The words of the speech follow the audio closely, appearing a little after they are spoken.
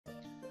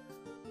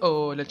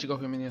Hola chicos,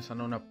 bienvenidos a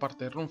una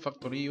parte de Rune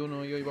Factory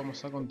 1 y hoy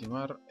vamos a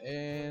continuar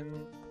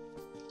en...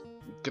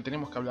 que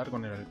tenemos que hablar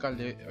con el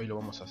alcalde. Hoy lo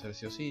vamos a hacer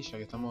sí o sí, ya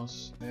que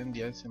estamos en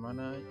día de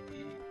semana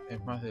y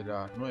es más de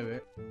las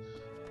 9.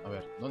 A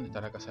ver, ¿dónde está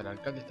la casa del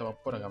alcalde? Estaba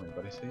por acá me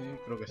parece,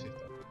 creo que es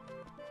esta.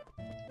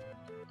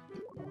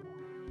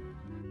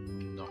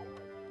 No.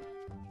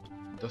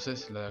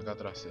 Entonces la de acá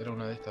atrás, era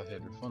una de estas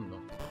del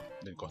fondo,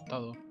 del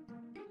costado.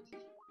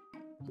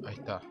 Ahí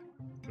está,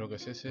 creo que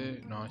es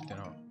ese, no, este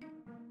no.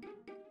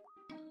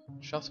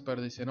 Jasper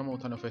dice, no me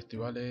gustan los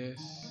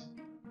festivales.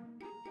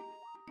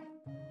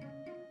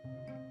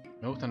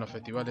 Me gustan los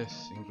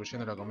festivales,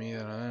 incluyendo la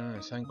comida,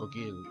 el Sanko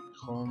Kill,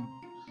 Home.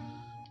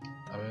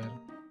 A ver.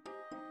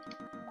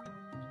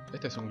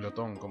 Este es un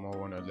glotón, como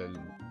bueno, el del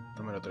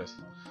número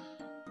 3.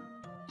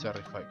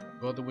 Cherry Five.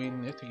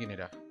 Godwin, ¿este quién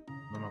era?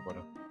 No me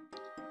acuerdo.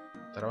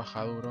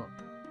 Trabaja duro.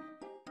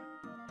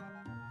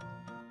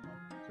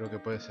 Creo que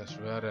puedes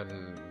ayudar a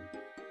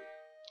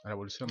la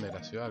evolución de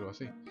la ciudad, algo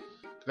así.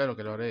 Claro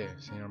que lo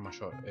haré, señor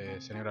mayor.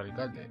 Señor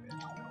alcalde.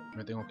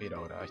 Me tengo que ir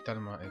ahora. Ahí está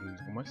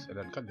 ¿cómo es? El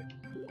alcalde.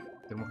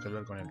 Tenemos que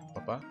hablar con el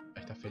papá.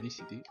 Ahí está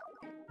Felicity.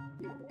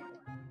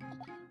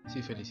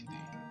 Sí, Felicity.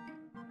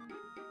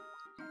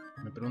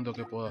 Me pregunto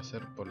qué puedo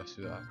hacer por la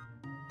ciudad.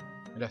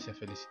 Gracias,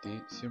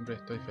 Felicity. Siempre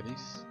estoy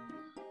feliz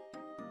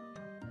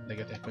de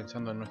que estés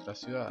pensando en nuestra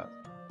ciudad.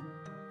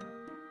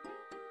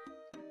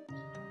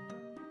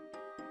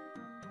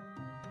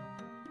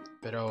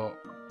 Pero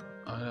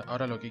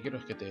ahora lo que quiero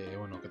es que te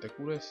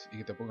cures y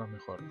que te pongas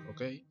mejor,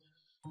 ¿ok?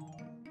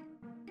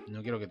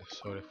 No quiero que te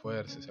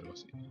sobreesfuerces, algo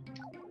así.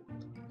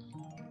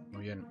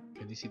 Muy bien,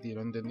 Felicity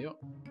lo entendió.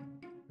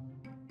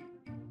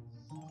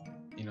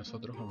 Y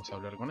nosotros vamos a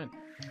hablar con él.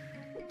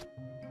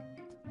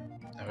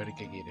 A ver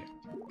qué quiere.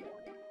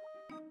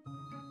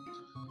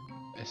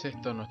 ¿Es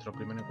esto nuestro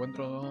primer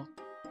encuentro?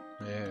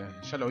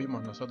 Ya lo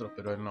vimos nosotros,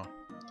 pero él no.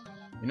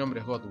 Mi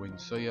nombre es Godwin,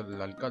 soy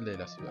el alcalde de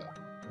la ciudad.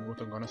 Un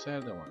gusto en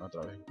conocerte, bueno,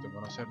 otra vez gusto en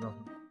conocernos.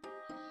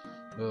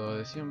 Lo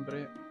de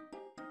siempre.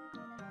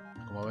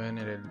 Como ven,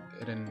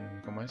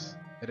 ¿cómo es?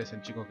 Eres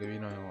el chico que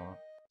viene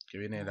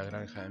de la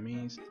granja de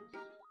Mist.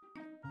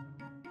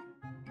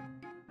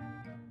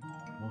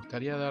 Me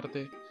gustaría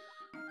darte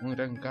un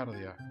gran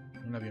cardia,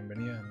 una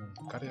bienvenida en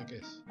un cardia, ¿qué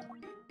es?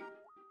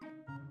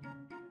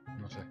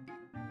 No sé.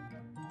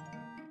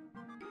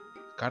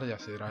 ¿Cardia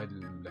será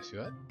la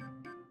ciudad?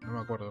 No me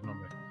acuerdo el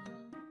nombre.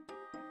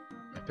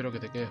 Espero que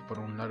te quedes por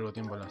un largo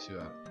tiempo en la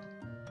ciudad.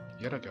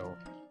 ¿Y ahora qué hago?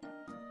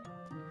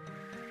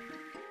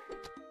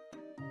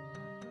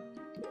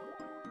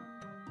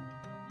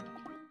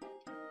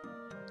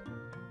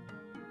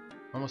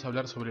 Vamos a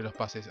hablar sobre los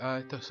pases. Ah,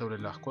 esto es sobre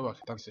las cuevas que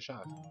están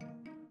selladas.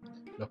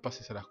 Los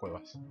pases a las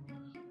cuevas.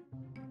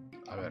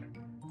 A ver.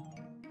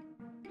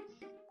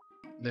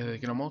 Desde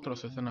que los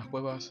monstruos están en las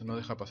cuevas, no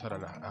deja pasar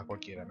a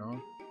cualquiera,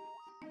 ¿no?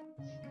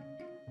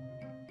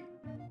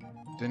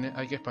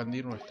 Hay que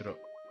expandir nuestro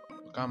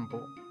campo.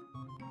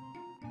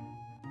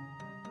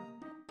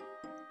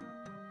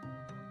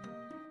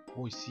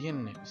 Uy,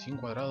 100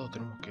 cuadrados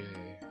tenemos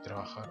que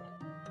trabajar.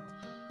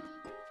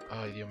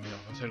 Ay, Dios mío,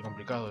 va a ser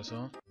complicado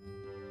eso.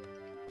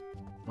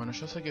 Bueno,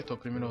 yo sé que estos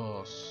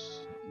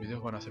primeros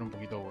videos van a ser un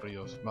poquito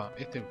aburridos. Va,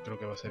 este creo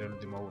que va a ser el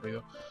último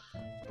aburrido.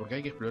 Porque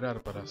hay que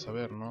explorar para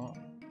saber, ¿no?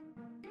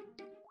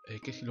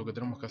 Qué es lo que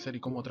tenemos que hacer y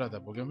cómo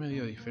trata. Porque es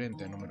medio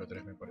diferente al número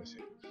 3, me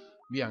parece.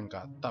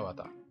 Bianca,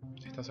 Tabata.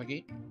 ¿Estás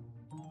aquí?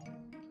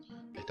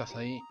 ¿Estás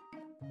ahí?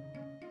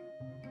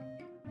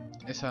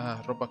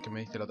 Esas ropas que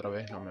me diste la otra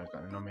vez no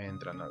me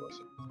entran, algo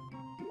así.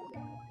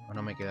 O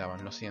no me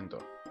quedaban, lo siento.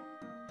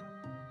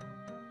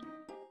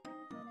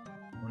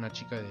 Una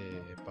chica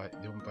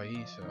de un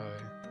país, a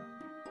ver.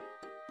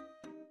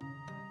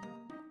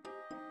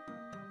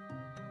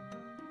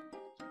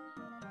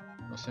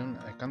 No sé,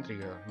 country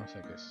girl, no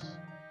sé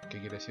qué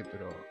quiere decir,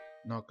 pero...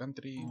 No,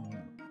 country...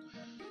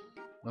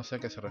 No sé a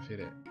qué se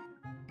refiere.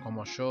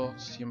 Como yo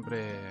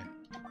siempre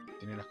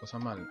tiene las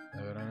cosas mal.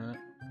 A ver,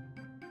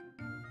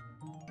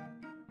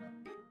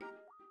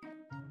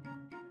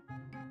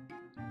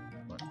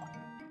 bueno,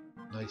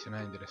 no dice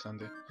nada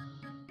interesante.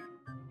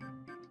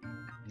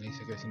 Me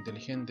dice que es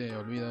inteligente,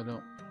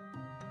 olvídalo.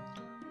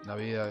 La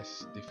vida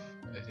es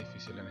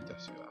difícil en esta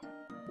ciudad.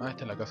 Ah,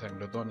 esta es la casa de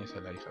Glotón y esa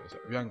es la hija de esa.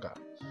 Bianca,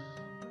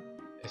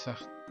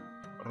 esas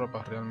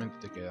ropas realmente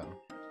te quedan.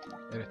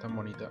 Eres tan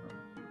bonita.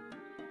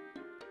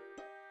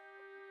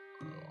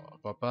 Oh,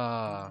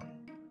 papá...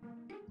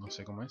 No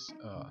sé cómo es.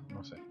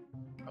 No sé.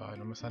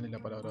 No me sale la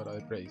palabra ahora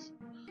de praise.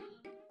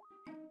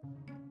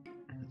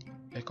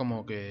 Es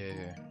como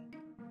que...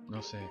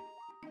 No sé.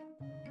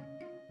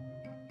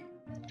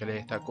 Que le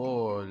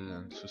destacó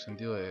su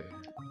sentido de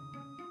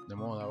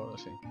moda o algo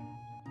así.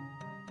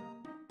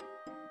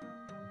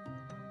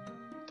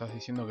 ¿Estás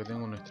diciendo que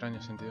tengo un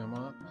extraño sentido de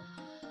moda?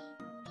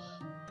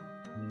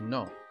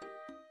 No.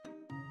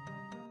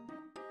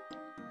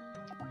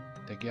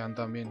 Te quedan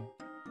tan bien.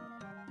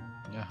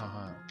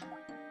 Ajá.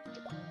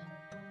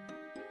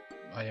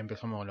 Ahí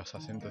empezamos con los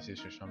acentos y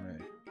eso ya me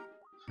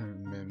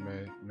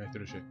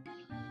destruye.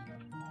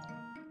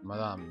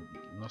 Madame,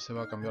 ¿no se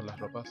va a cambiar las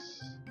ropas?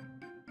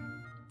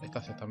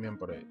 Estas están bien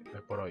por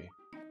hoy.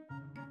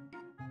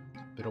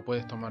 Pero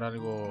puedes tomar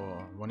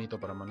algo bonito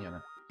para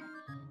mañana.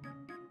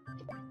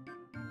 Bueno,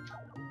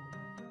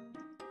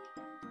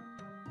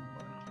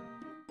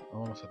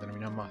 no vamos a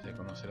terminar más de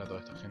conocer a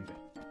toda esta gente.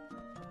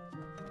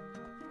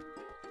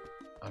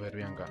 A ver,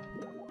 Bianca.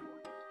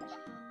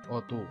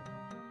 Oh, tú.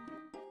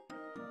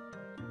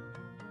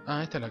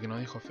 Ah, esta es la que nos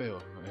dijo feo.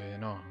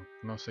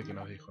 No sé qué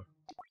nos dijo.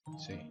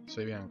 Sí,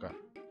 soy Bianca.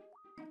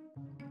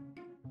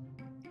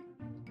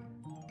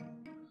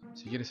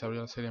 Si quieres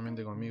hablar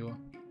seriamente conmigo...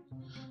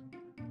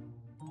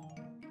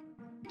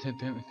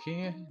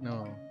 ¿Qué?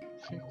 No.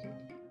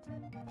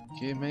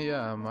 Que es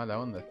media mala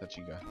onda esta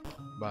chica.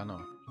 Va, no.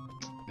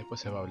 Después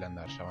se va a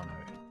ablandar, ya van a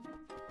ver.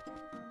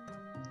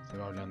 Se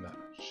va a ablandar,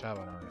 ya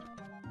van a ver.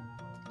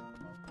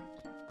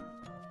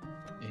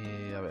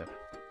 A ver.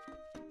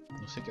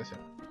 No sé qué hacer.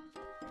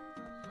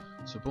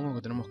 Supongo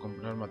que tenemos que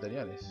comprar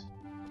materiales.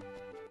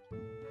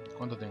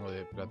 ¿Cuánto tengo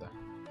de plata?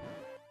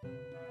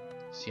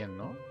 100,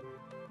 ¿no?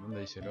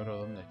 ¿Dónde dice el oro?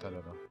 ¿Dónde está el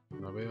oro?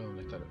 No veo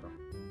dónde está el oro.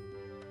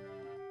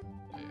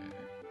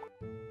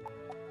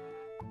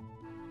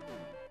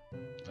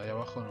 Ahí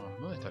abajo no.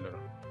 ¿Dónde está el oro?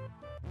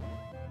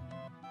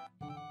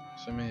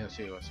 Soy medio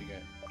ciego, así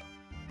que...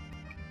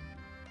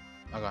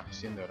 Acá,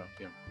 100 de oro,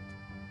 bien.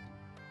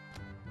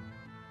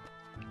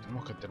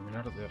 Tenemos que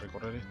terminar de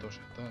recorrer esto,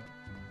 ya está.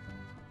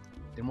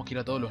 Tenemos que ir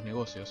a todos los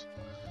negocios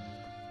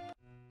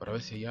para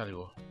ver si hay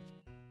algo.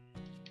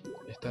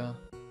 Está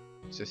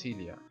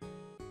Cecilia.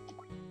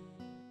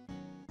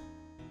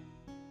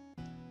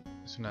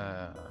 Es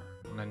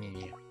una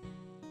niña.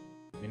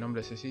 Mi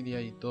nombre es Cecilia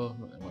y todos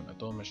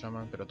me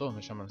llaman, pero todos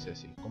me llaman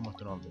Ceci. ¿Cómo es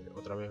tu nombre?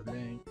 Otra vez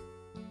Blaine.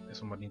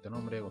 Es un bonito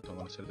nombre, gusto de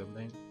conocerte,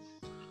 Blaine.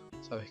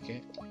 ¿Sabes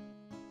qué?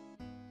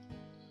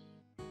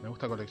 Me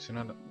gusta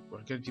coleccionar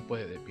cualquier tipo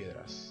de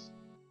piedras.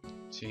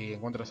 Si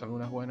encuentras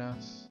algunas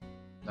buenas,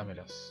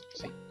 dámelas.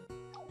 Sí.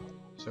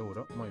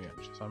 Seguro. Muy bien.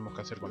 Ya sabemos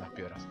qué hacer con las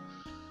piedras.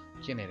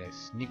 ¿Quién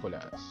eres?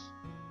 Nicolás.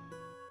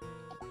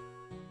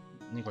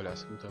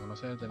 Nicolás, gusto de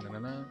conocerte.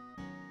 Nanana.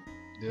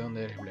 ¿De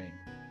dónde eres, Blaine?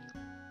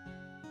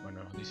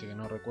 Bueno, dice que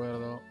no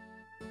recuerdo.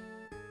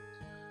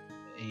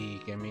 Y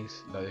que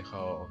Mills lo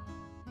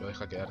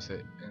deja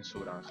quedarse en su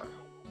granja.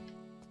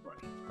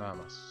 Bueno, nada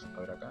más. A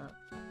ver acá.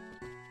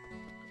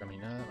 Acá no hay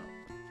nada.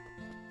 No.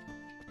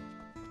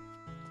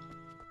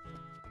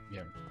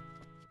 Bien.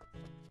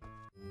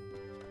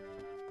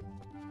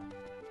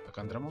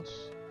 ¿Acá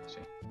entramos? Sí.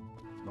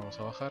 Vamos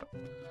a bajar.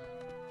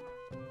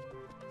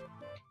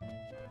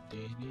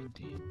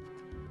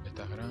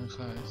 Estas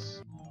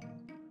granjas.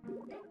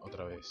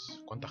 Otra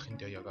vez. ¿Cuánta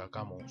gente hay acá?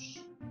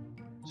 Camus.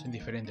 Es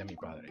indiferente a mi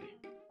padre.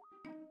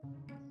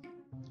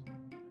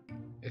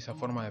 Esa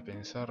forma de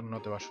pensar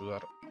no te va a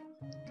ayudar.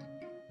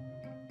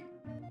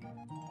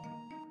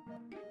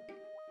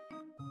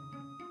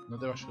 No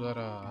te va a ayudar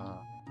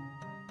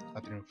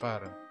a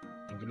triunfar.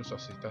 Incluso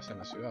si estás en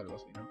la ciudad o algo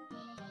así, ¿no?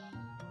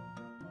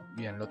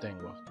 Bien, lo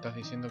tengo. Estás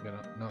diciendo que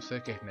no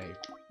sé qué es Snape.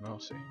 No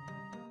sé.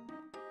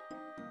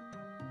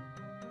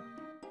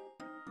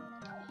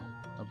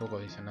 Tampoco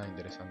dice nada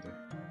interesante.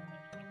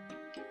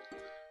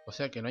 O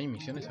sea que no hay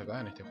misiones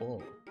acá en este juego.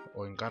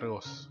 O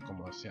encargos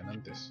como decían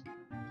antes.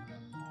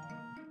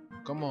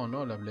 ¿Cómo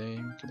no la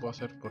Blame? ¿Qué puedo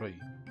hacer por hoy?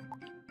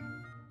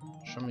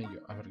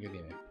 A ver qué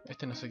tiene.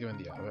 Este no sé qué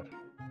vendía. A ver.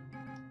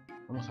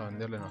 Vamos a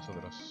venderle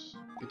nosotros.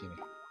 ¿Qué tiene?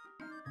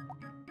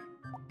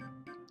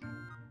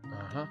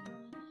 Ajá.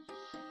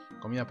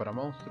 Comida para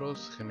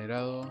monstruos.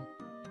 Generado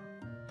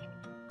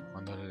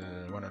cuando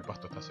el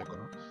pasto está seco,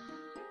 ¿no?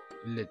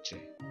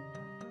 Leche.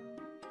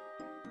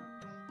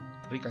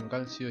 Rica en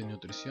calcio y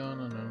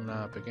nutrición.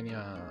 Una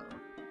pequeña...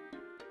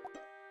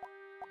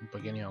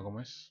 ¿Cómo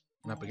es?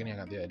 Una pequeña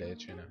cantidad de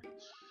leche, ¿no?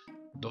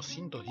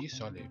 210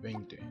 sale,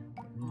 20.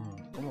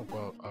 ¿Cómo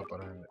puedo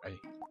parar ahí?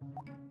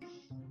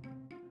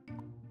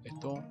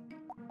 Esto...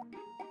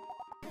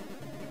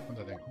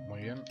 ¿Cuánto tengo?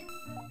 Muy bien.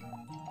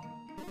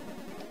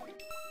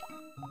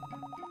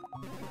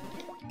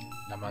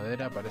 La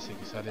madera parece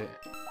que sale...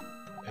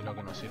 Es lo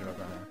que nos sirve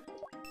acá, ¿eh?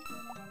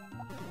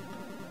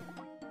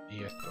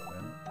 Y esto,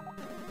 ¿ven?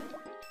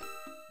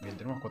 Bien,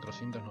 tenemos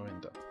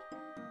 490.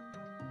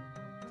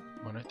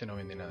 Bueno, este no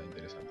vende nada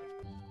interesante.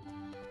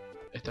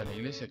 Esta es la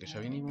iglesia que ya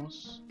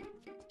vinimos.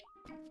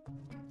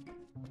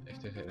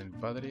 Este es el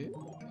padre.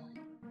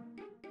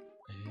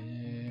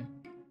 Ahí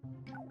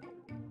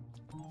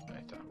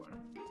está, bueno.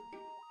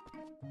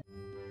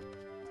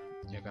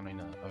 Y acá no hay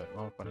nada. A ver,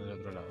 vamos para el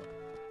otro lado.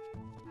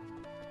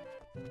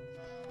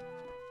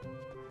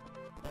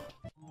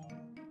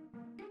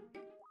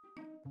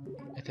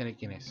 ¿Este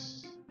quién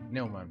es?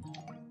 Neumann.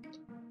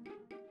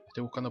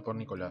 Estoy buscando por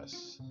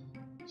Nicolás.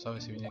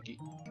 ¿Sabes si viene aquí?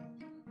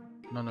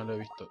 No lo he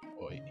visto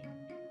hoy.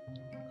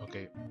 Ok.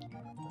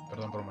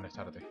 Perdón por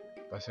molestarte.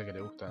 Parece que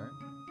le gusta, ¿eh?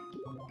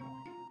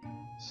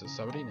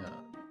 Sabrina.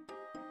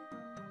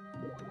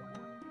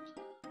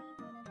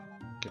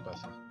 ¿Qué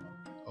pasa?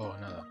 Oh,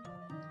 nada.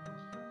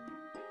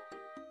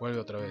 Vuelve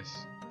otra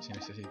vez, si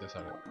necesitas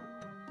algo.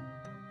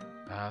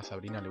 Ah,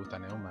 Sabrina le gusta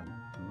Neumann.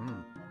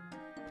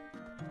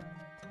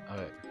 A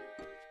ver.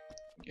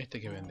 ¿Este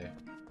que vende?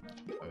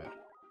 A ver.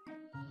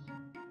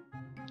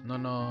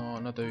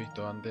 No te he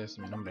visto antes.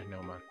 Mi nombre es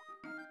Neumann.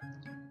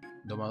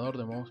 Domador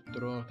de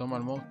monstruos. Toma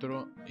al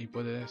monstruo y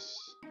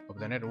puedes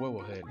obtener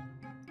huevos de él.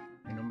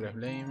 Mi nombre es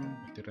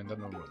bleimz. Estoy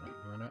rentando un bueno.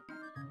 Bueno.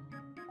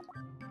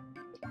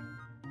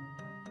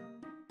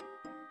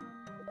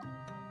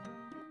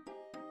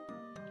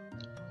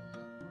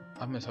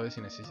 Hazme saber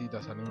si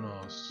necesitas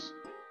algunos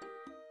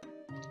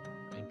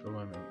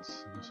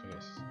improvements. No sé qué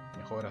es.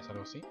 ¿Mejoras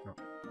algo así? No.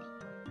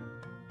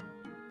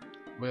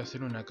 Voy a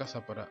hacer una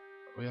casa para...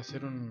 Voy a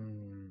hacer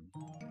un...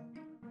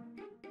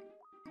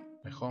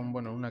 Mejor,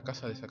 bueno, una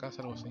casa de esa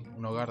casa, algo así.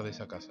 Un hogar de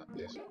esa casa.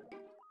 Eso.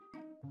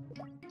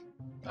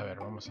 A ver,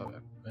 vamos a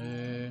ver.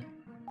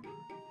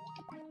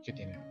 ¿Qué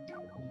tiene?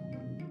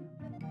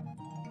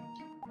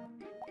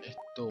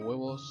 Esto,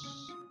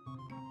 huevos...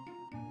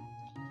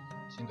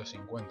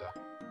 150.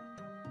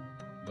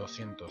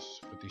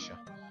 200,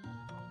 frutilla.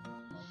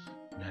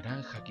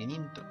 Naranja,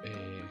 500...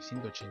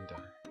 180.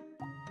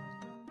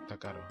 Está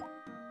caro.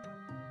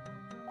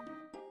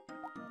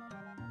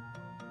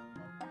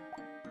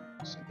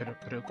 Sí,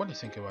 pero ¿cuál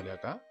es el que vale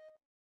acá?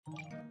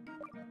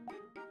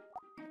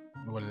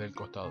 O el del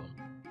costado.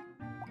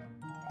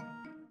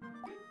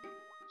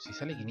 Si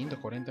sale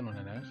 540 en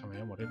una naranja me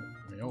voy a morir,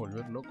 me voy a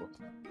volver loco.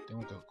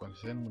 Tengo que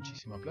conceder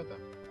muchísima plata.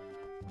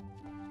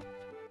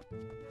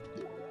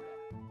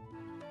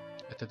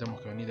 Este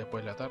tenemos que venir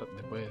después de la tarde,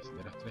 después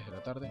de las 3 de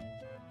la tarde.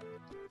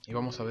 Y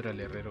vamos a ver al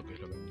herrero, que es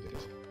lo que me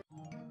interesa.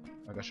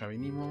 Acá ya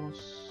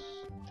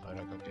vinimos. A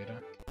ver acá qué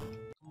era.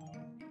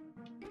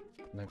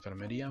 La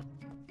enfermería.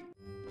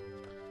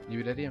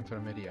 Librería,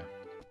 enfermería.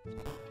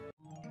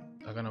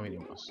 Acá no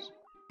vinimos.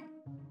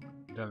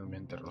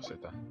 Realmente,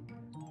 Rosetta.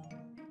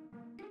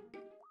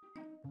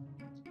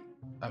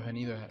 ¿Has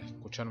venido a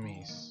escuchar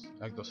mis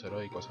actos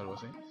heroicos o algo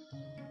así?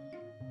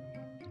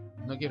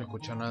 No quiero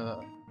escuchar nada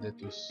de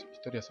tus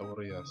historias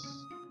aburridas.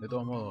 De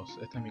todos modos,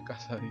 esta es mi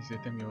casa, dice,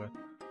 este es mi hogar.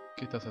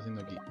 ¿Qué estás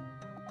haciendo aquí?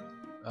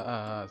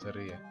 Se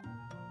ríe.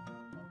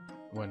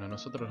 Bueno,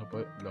 nosotros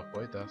los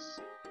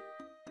poetas...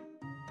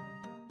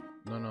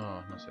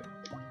 No sé.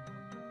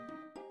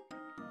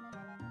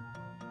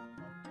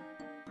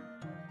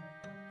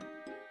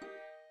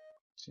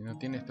 Si no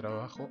tienes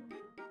trabajo,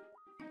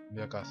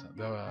 ve a casa.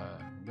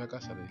 Ve a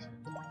casa, le dice.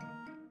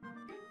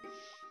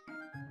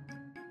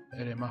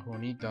 Eres más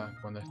bonita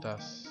cuando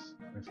estás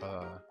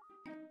enfadada.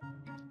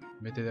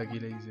 Vete de aquí,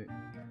 le dice.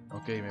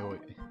 Ok, me voy.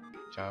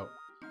 Chao.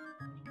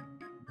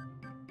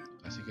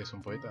 Así que es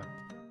un poeta.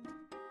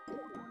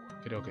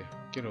 Creo que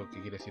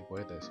quiere decir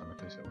poeta, eso no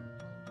estoy seguro.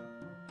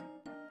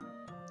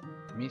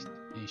 Mist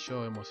y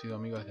yo hemos sido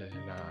amigas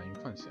desde la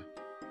infancia,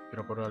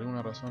 pero por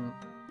alguna razón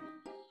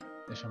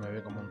ella me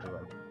ve como un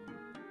rival.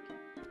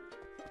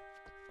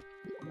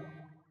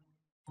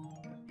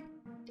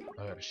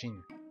 A ver,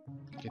 Jin,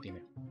 ¿qué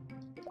tiene?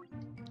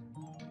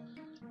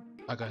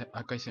 Acá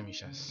hay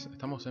semillas.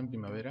 Estamos en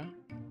primavera,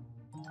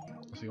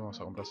 así que vamos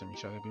a comprar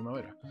semillas de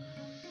primavera.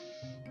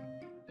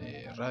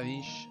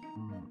 Radish.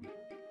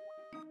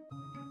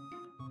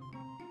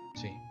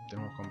 Sí,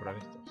 tenemos que comprar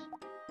estos.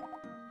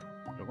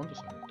 ¿Pero cuánto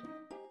sale esto?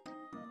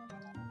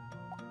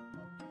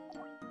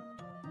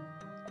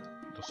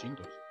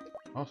 200.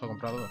 Vamos a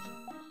comprar dos.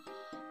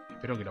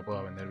 Espero que la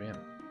pueda vender bien.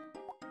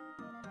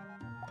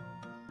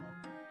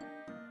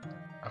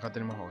 Acá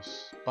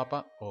tenemos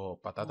papa o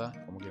patata,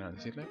 como quieran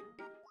decirle.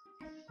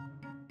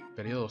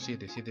 Periodo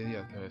 7, 7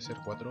 días, debe ser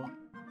 4,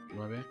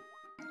 9.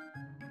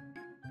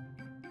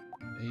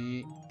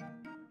 Y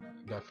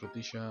la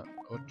frutilla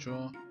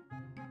 8,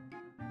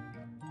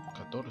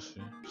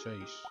 14,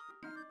 6,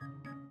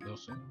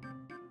 12.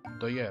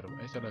 Toyer,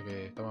 esta es la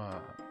que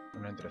estaba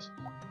en 3.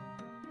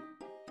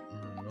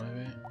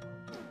 9.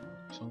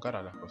 Son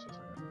caras las cosas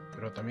acá.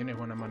 Pero también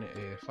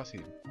es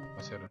fácil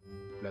hacer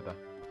plata.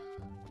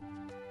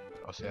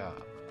 O sea,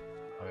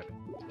 a ver.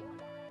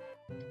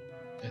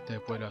 Este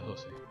después de las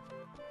 12.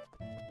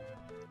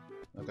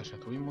 Acá ya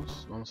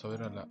estuvimos. Vamos a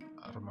ver a la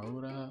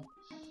armadura.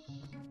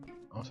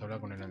 Vamos a hablar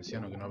con el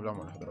anciano que no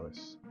hablamos la otra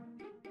vez.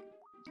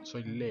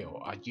 Soy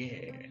Leo.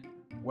 Ayer.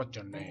 What's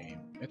your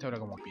name? Este habla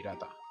como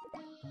pirata.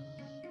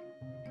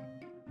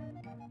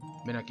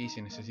 Ven aquí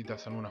si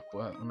necesitas una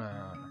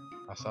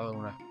asado,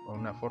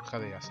 una forja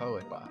de asado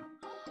de espada.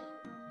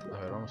 A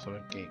ver, vamos a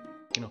ver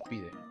qué nos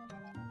pide.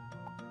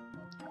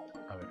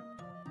 A ver.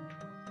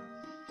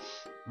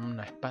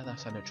 Una espada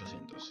sale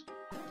 800.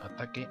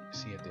 Ataque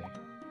 7.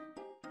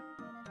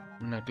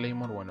 Una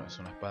claymore, bueno, es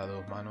una espada de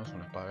 2 manos,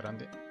 una espada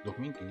grande,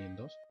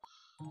 2500.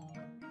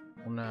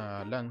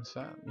 Una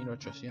lanza,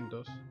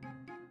 1800.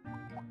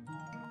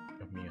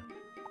 Dios mío.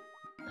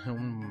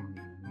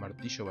 Un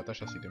martillo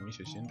batalla,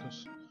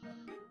 7600.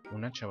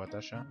 Un hacha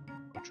batalla,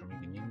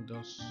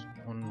 8500.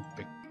 Un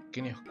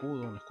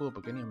escudo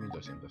pequeño,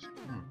 1200.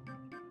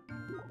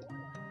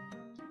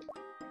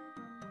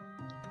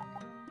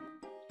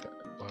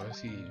 A ver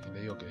si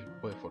le digo que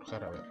puede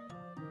forjar, a ver.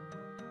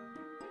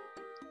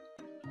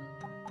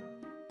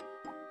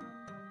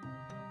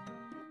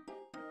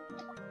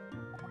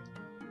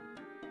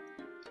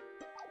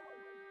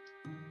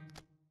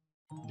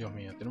 Dios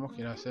mío, tenemos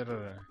que ir a hacer...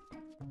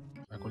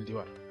 a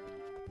cultivar.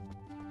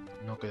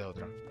 No queda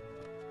otra.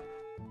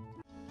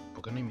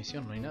 Porque no hay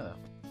misión, no hay nada.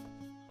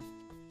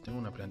 Tengo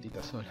una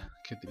plantita sola,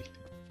 qué triste.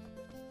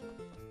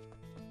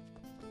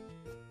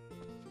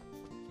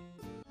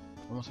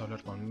 Vamos a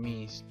hablar con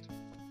Mist.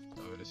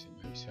 A ver si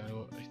me dice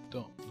algo.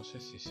 Esto, no sé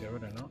si se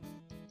abre o no.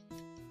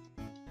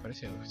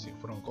 Parece que si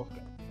fuera un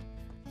cofre.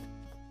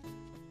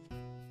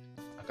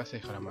 Acá se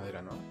deja la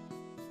madera, ¿no?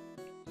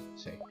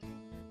 Sí.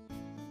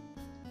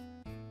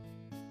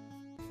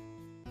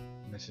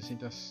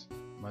 Necesitas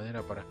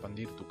madera para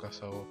expandir tu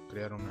casa o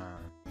crear una...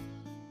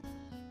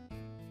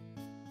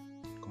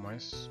 ¿cómo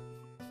es?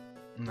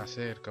 Una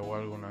cerca o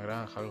algo, una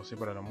granja, algo así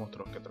para los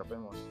monstruos que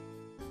atrapemos.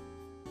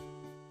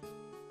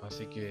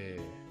 Así que...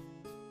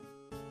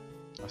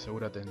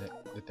 asegúrate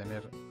de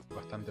tener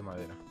bastante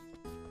madera.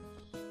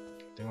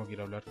 Tengo que ir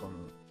a hablar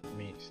con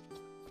Mist.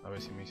 A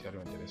ver si me dice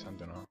algo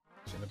interesante o no.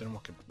 Si no,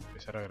 tenemos que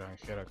empezar a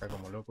granjear acá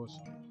como locos.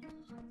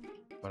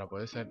 Para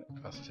poder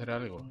hacer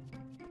algo.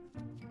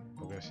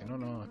 Porque si no,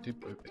 no,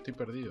 estoy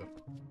perdido.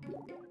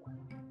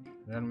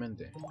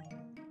 Realmente.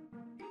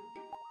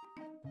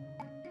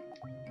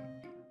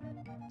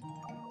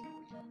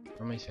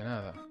 No me dice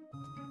nada.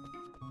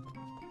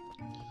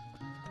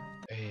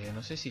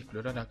 No sé si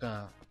explorar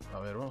acá. A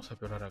ver, vamos a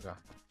explorar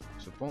acá.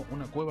 Supongo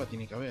una cueva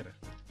tiene que haber.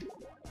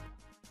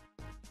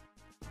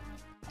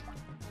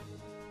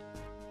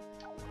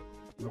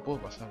 No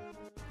puedo pasar.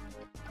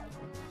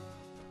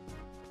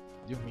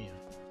 Dios mío.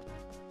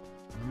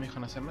 No me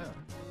dejan hacer nada.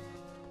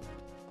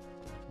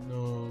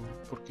 No,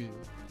 ¿por qué?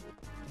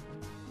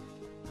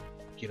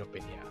 Quiero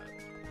pelear.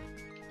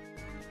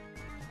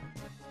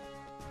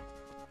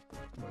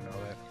 Bueno, a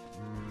ver.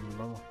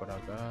 Vamos por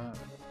acá.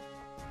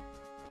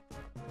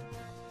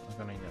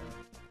 Acá no hay nada.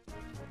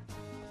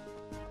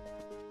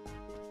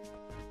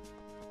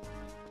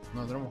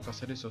 No, tenemos que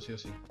hacer eso sí o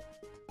sí.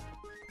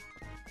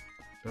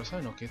 Pero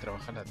 ¿saben lo que es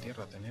trabajar la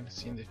tierra? Tener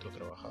 100 de estos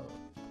trabajados.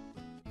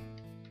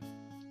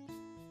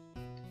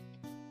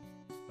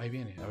 Ahí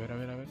viene, a ver, a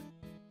ver, a ver.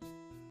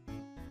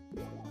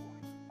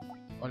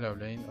 Hola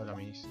Blaine, hola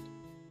Miss.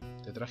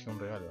 Te traje un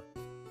regalo.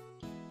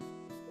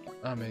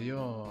 Ah, me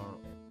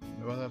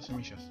va a dar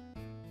semillas.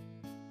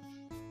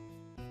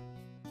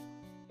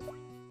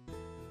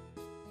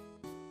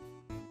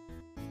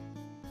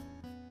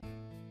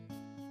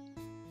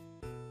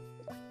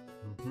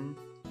 Ujú.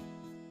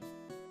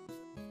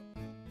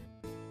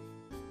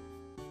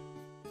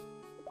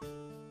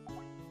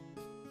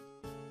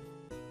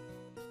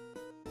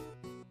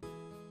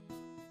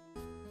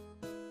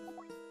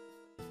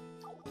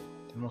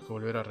 Tenemos que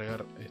volver a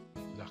regar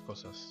las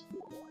cosas.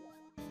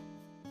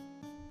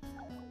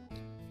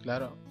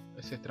 Claro,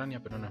 es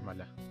extraña pero no es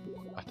mala.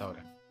 Hasta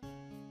ahora.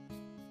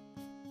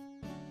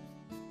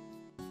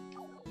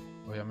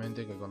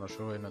 Obviamente que cuando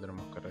llueve no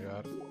tenemos que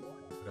regar.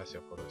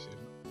 Gracias por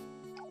decirlo.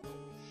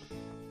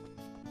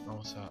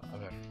 Vamos a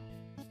ver.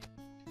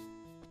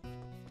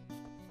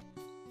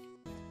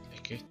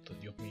 Es que esto,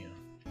 Dios mío.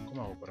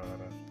 ¿Cómo hago para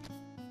agarrar?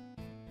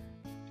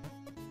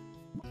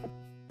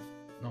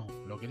 No,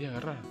 lo quería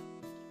agarrar.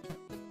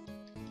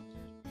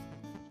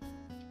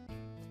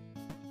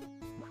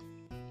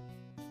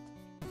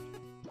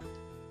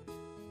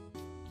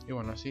 Y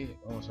bueno, así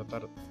vamos a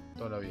estar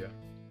toda la vida.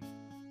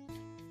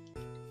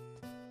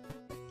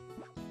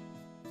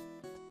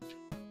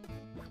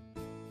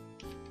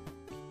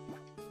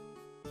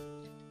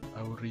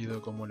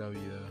 Aburrido como la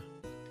vida.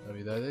 La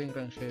vida de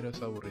granjero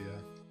es aburrida.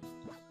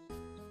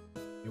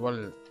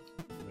 Igual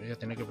voy a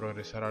tener que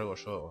progresar algo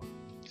yo,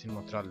 sin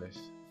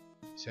mostrarles.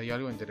 Si hay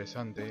algo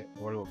interesante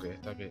o algo que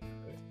destaque,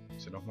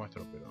 se los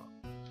muestro, pero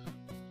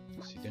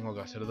si tengo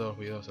que hacer 2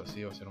 videos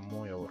así va a ser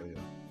muy aburrido.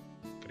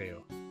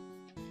 Creo.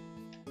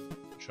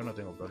 Yo no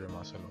tengo problema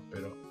de hacerlo,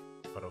 pero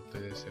para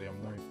ustedes sería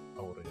muy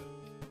aburrido.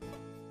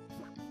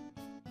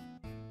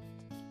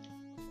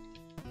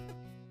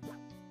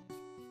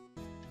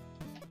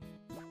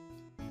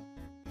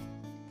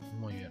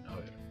 Muy bien, a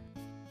ver.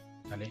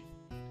 Dale,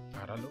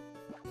 agárralo.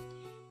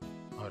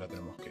 Ahora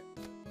tenemos que...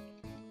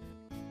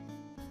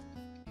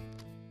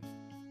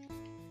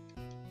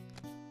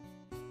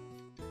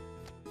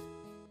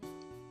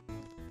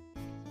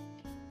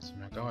 se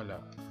me acaban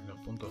los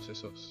puntos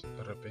esos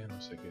RP,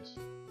 no sé qué es.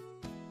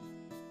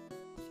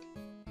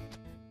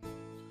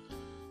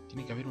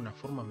 Tiene que haber una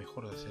forma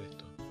mejor de hacer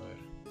esto. A ver.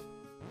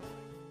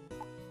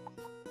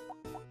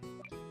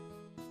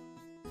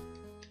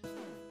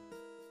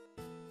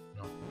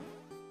 No.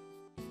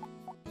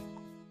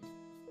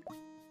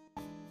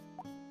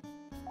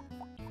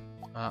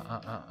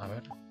 A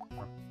ver.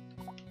 No.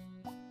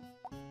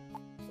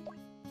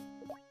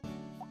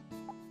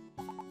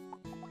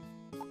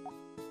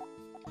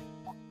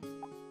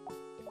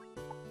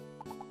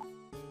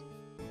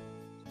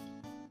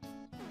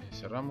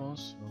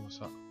 Cerramos. Vamos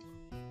a...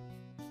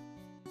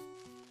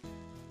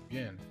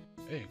 Bien.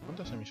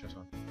 ¿Cuántas semillas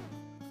son?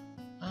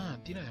 Ah,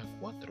 tira de a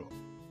 4.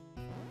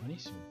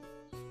 Buenísimo.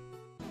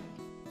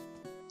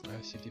 A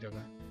ver si tira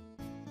acá.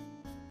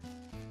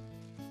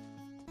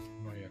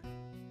 Muy bien.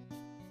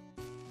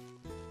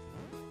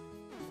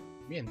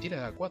 Bien,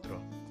 tira de A4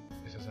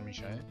 esa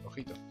semilla,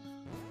 ojito.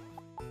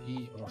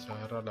 Y vamos a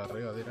agarrar la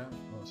regadera,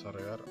 vamos a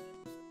regar.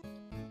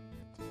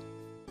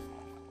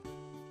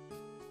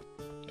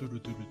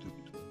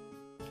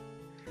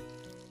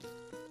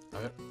 A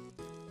ver,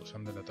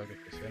 usando el ataque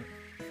especial.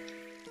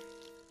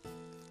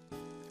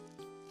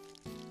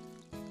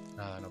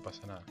 Nada, no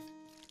pasa nada.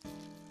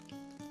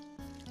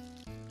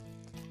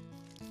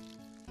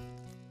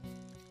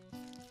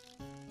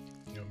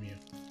 Dios mío.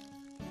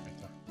 Ahí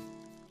está.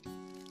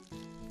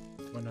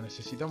 Bueno,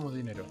 necesitamos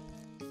dinero.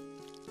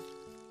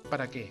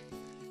 ¿Para qué?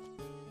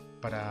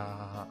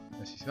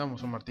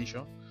 Necesitamos un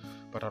martillo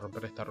para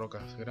romper estas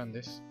rocas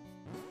grandes.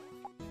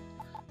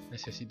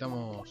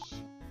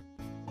 Necesitamos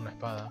una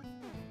espada.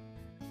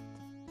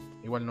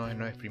 Igual no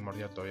es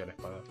primordial todavía la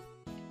espada.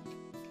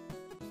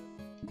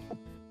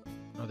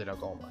 No te la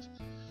comas.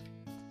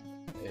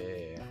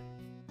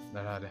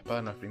 La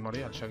espada no es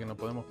primordial, ya que no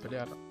podemos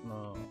pelear.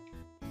 No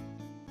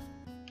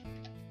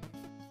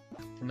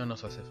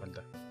nos hace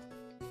falta.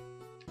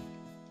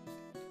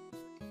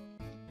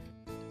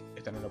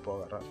 Esta no la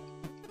puedo agarrar.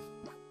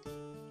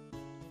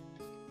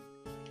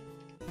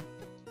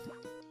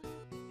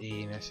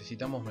 Y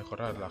necesitamos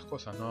mejorar las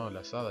cosas, ¿no?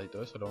 La asada y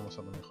todo eso lo vamos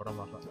a mejorar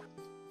más rápido.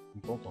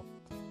 Un poco.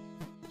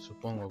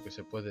 Supongo que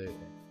se puede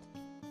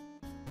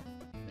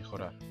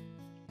mejorar.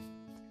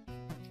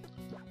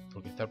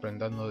 Porque estar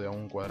prendando de a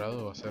un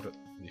cuadrado va a ser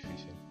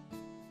difícil.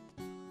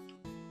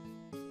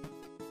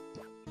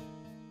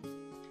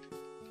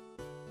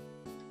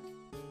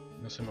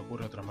 No se me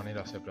ocurre otra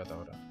manera de hacer plata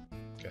ahora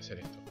que hacer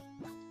esto.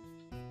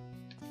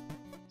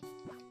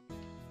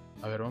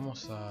 A ver,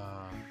 vamos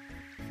a...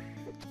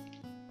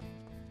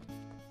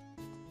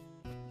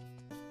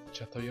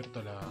 Ya está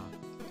abierto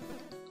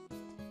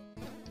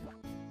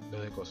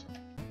lo de cosa.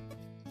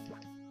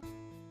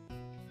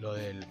 Lo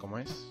del... ¿Cómo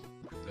es?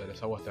 Lo de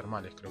las aguas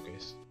termales creo que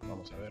es.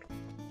 Vamos a ver.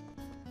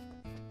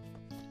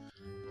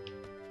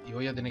 Y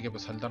voy a tener que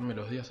saltarme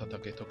los días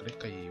hasta que esto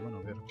crezca y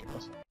bueno, ver qué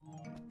pasa.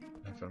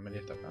 La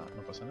enfermería está acá,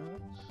 no pasa nada.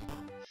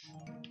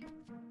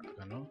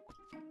 Acá no.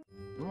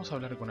 Vamos a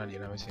hablar con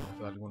alguien a ver si nos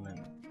da algún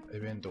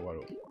evento o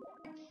algo.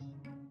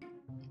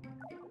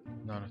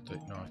 No, no estoy...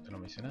 No, esto no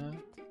me dice nada.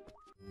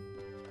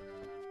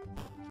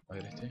 A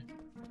ver este.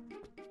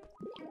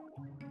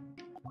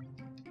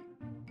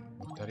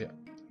 Me gustaría...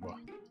 Buah.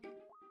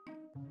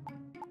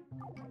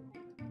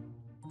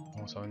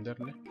 Vamos a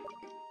venderle.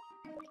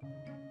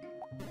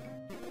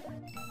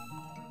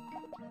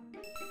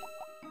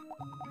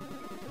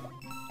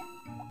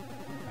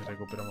 Y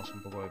recuperamos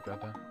un poco de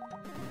plata.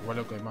 Igual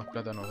lo que más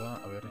plata nos da...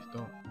 A ver,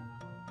 esto...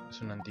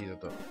 Es un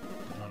antídoto.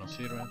 No nos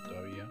sirve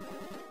todavía.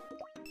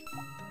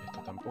 Esto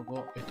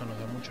tampoco. Esto nos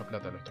da mucha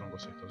plata los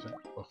troncos estos,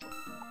 Ojo.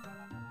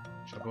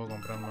 Ya puedo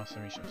comprar más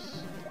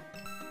semillas.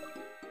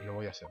 Y lo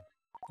voy a hacer.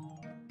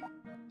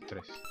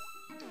 3,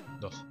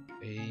 2.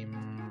 Me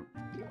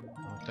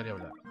gustaría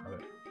hablar. A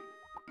ver.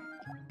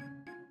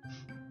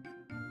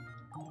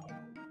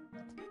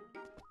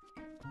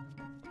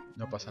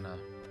 No pasa nada.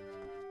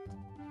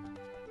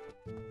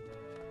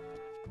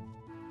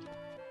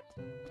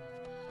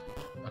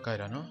 Acá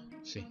era, ¿no?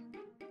 Sí.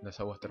 Las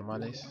aguas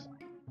termales.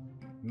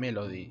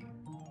 Melody.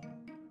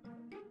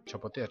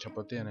 Chapotea,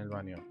 chapotea en el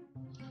baño.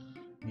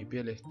 Mi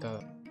piel está...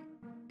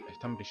 Es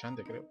tan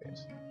brillante, creo que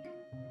es.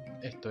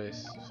 Esto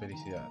es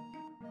felicidad.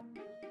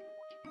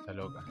 Está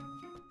loca.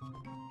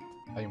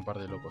 Hay un par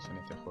de locos en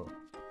este juego.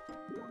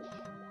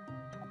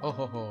 ¡Oh,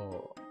 oh,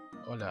 oh!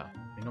 Hola,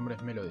 mi nombre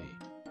es Melody.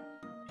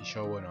 Y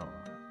yo, bueno...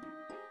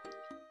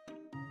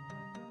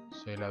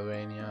 Soy la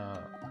dueña...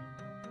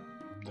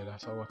 de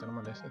las aguas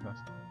termales estas.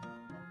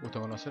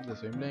 Gusto conocerte,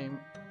 soy BlameDZg.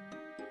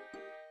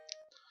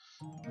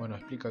 Bueno,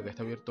 explica que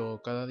está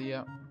abierto cada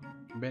día.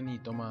 Ven y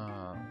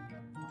toma...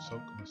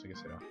 Sock, no sé qué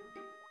será.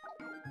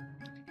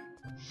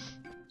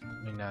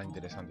 No hay nada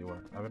interesante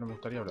igual. A ver, me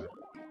gustaría hablar.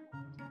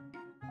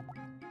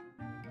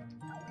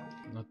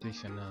 No te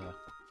dicen nada.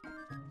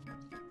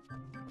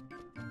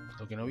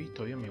 Lo que no he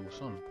visto bien mi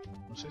buzón.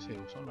 No sé si hay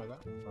buzón acá.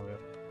 A ver.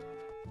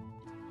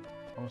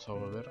 Vamos a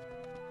volver.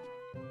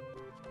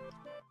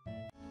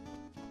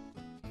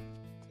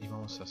 Y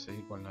vamos a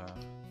seguir con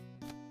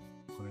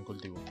el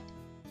cultivo.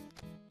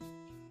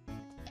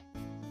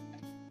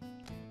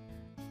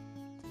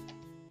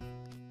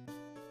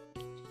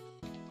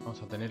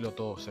 Vamos a tenerlo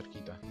todo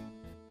cerquita.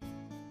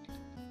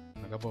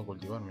 Acá puedo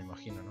cultivar, me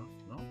imagino, ¿no?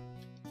 ¿No?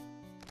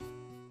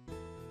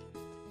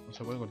 ¿No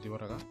se puede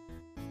cultivar acá?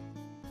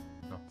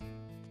 No.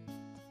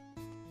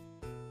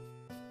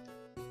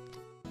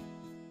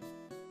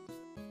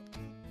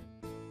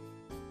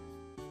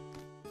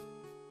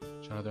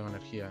 Ya no tengo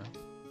energía,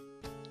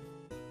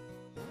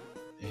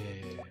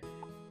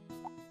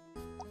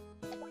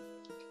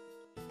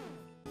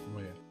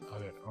 Muy bien. A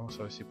ver, vamos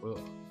a ver si puedo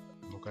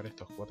invocar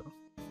estos 4.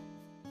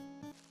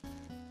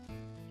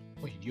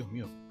 Uy, Dios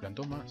mío,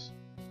 plantó más.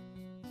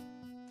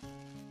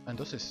 Ah,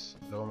 entonces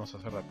lo vamos a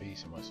hacer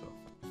rapidísimo eso.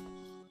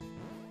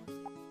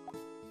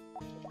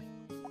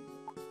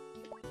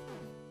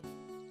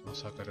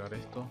 Vamos a cargar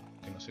esto,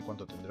 que no sé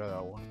cuánto tendrá de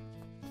agua.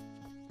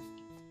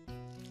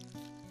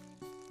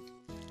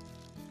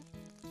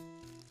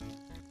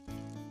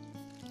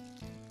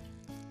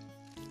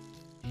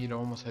 Y lo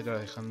vamos a ir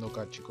dejando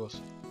acá,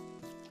 chicos.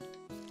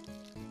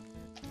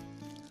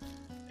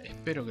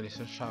 Espero que les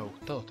haya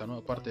gustado esta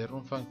nueva parte de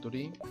Rune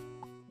Factory.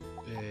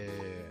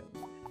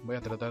 Voy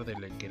a tratar de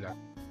que la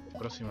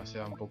próxima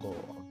sea un poco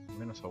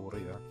menos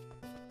aburrida,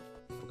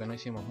 porque no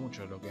hicimos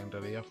mucho. Lo que en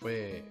realidad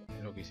fue,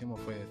 lo que hicimos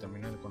fue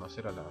terminar de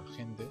conocer a la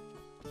gente.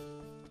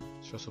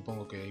 Yo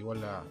supongo que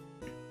igual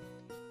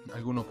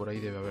alguno por ahí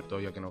debe haber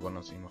todavía que no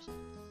conocimos.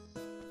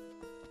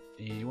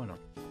 Y bueno,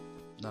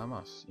 nada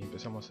más. Y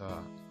empezamos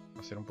a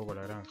hacer un poco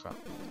la granja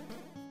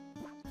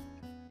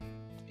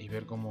y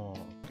ver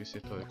qué es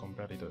esto de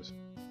comprar y todo eso.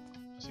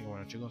 Así que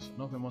bueno, chicos,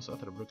 nos vemos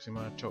hasta la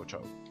próxima. Chau,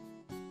 chau.